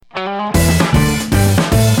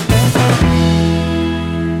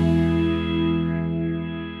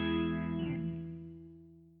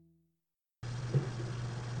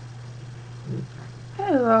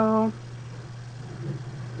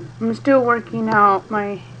I'm still working out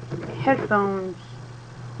my headphones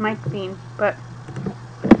mic theme, but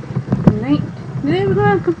tonight we're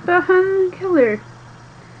going to talk about Helen Keller.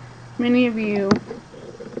 Many of you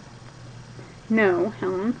know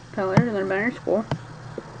Helen Keller, learned about her in school,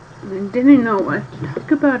 and I didn't know what to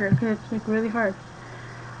talk about her because it's like really hard.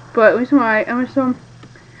 But the reason why this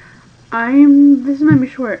might be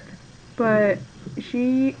short, but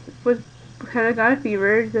she got a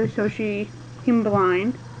fever, so she became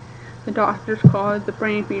blind. The doctors call it the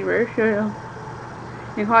brain fever. It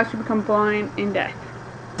caused her to become blind and deaf.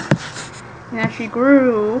 And as she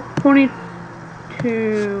grew, according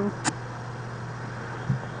to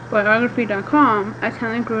biography.com, as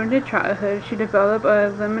Helen grew into childhood, she developed a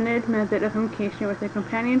limited method of communication with her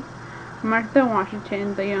companion, Martha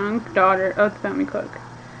Washington, the young daughter of the family cook.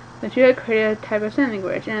 The two had created a type of sign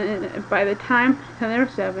language, and by the time Helen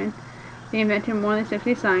was 7, they invented more than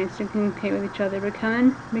 60 signs to communicate with each other. But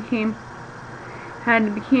Helen became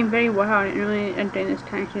very wild and early during this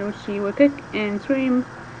time. She would kick and scream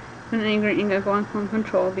when angry and got going from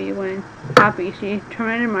control. When happy, she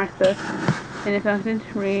tormented Martha and affected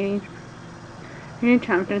reading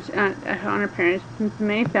challenges on her parents.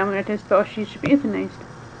 Many family relatives felt she should be euthanized.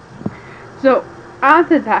 So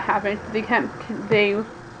after that happened, they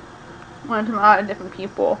went to a lot of different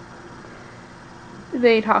people.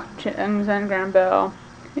 They talked to Alexander Graham Bell,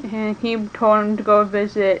 and he told them to go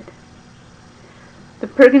visit the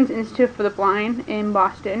Perkins Institute for the Blind in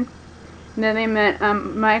Boston. And then they met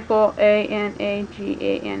Michael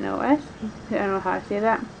Anaganos. I don't know how to say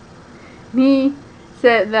that. He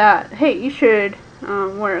said that, hey, you should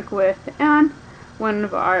work with Anne, one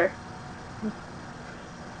of our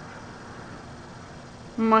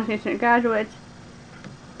most recent graduates,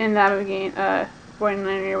 and that began a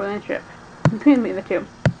 49-year relationship between the two.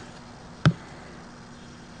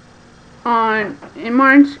 In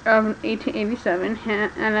March of 1887,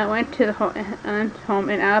 Anna went to Anna's home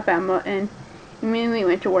in Alabama and immediately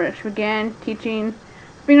went to work. She began teaching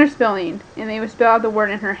finger spelling, and they would spell out the word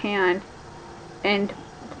in her hand, and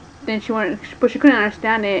then but she couldn't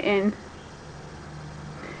understand it. And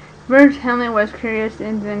first, Helen was curious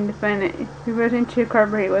and then defiant, refusing to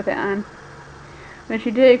cooperate with Anne. When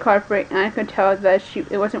she did cooperate, Anne could tell that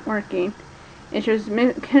it wasn't working, and she was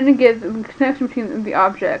couldn't get the connection between the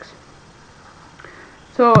objects.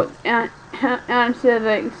 So Anne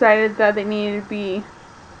decided that they needed to be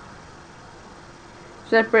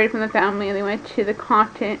separated from the family, and they went to a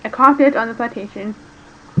cottage on the plantation,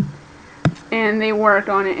 and they worked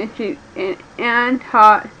on it. And Anne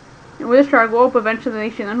taught. It was a struggle, but eventually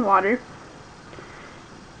she learned water.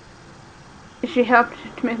 She helped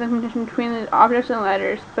to make the connection between the objects and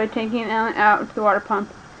letters by taking Ellen out to the water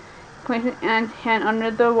pump, placing Anne's hand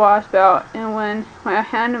under the water spout, and when my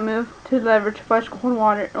hand moved to the lever to flush cold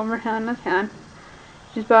water over Helen's hand,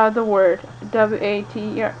 she spelled the word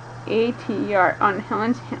W-A-T-E-R on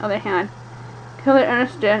Helen's other hand. Keller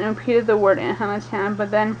understood and repeated the word in Helen's hand,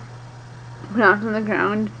 but then put it on the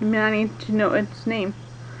ground, demanding to know its name.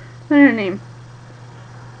 Her name.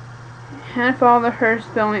 Helen followed her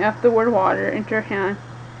spelling up the word water into her hand.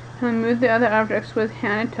 Helen moved the other objects with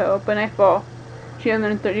hand and toe, but nightfall she had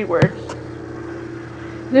learned 30 words.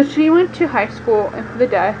 So she went to high school for the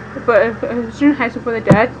deaf,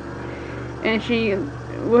 and she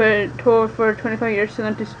was told for 25 years to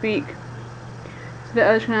learn to speak so that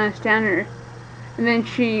others can understand her. And then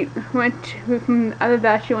she went to attend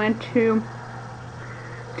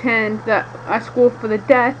a school for the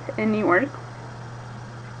deaf in New York.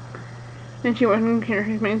 Then she worked in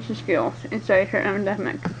communication skills and studied her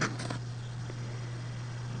academic.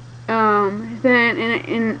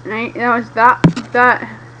 Then that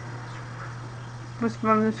was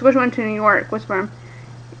from the school she went to New York was from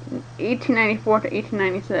 1894 to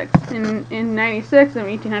 1896. In 96 and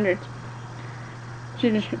 1800s, she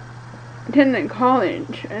attended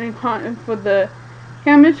college for the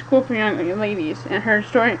Cambridge School for Young Ladies, and her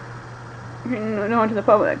story known to the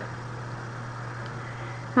public.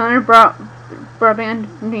 Helen brought band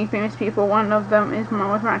many famous people. One of them was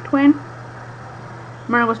Mark Twain.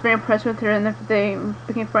 Mark was very impressed with her, and they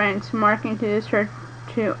became friends. Mark introduced her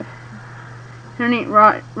to Henry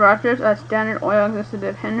Rogers, a Standard Oil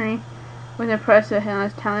executive. Henry was impressed with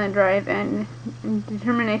Helen's talent and drive and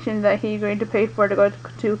determination that he agreed to pay for her to go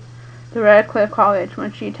to the Radcliffe College.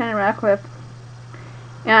 When she attended Radcliffe,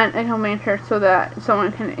 Anne accompanied her so that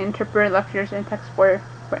someone can interpret lectures and text for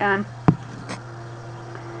Anne.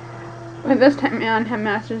 By this time, Anne had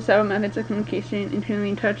mastered several methods of communication,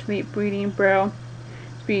 including touch, lip reading, braille,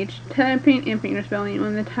 speech, typing, and finger spelling.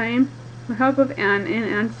 When the time, with help of Anne and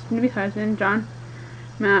Anne's new husband, John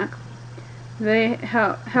Mack, They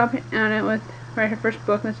helped Anna write her first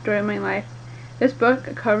book, The Story of My Life. This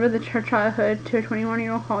book covered her childhood to a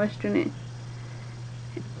 21-year-old college student.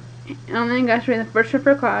 Ellen graduated the first of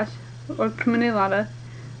her class, or Cum Laude,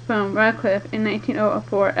 from Radcliffe in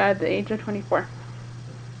 1904 at the age of 24.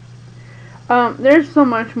 There's so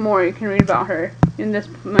much more you can read about her in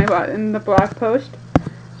the blog post,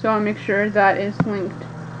 so I'll make sure that is linked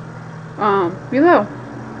below.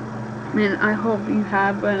 And I hope you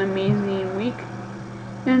have an amazing week,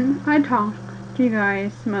 and I talk to you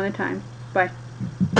guys some other time. Bye.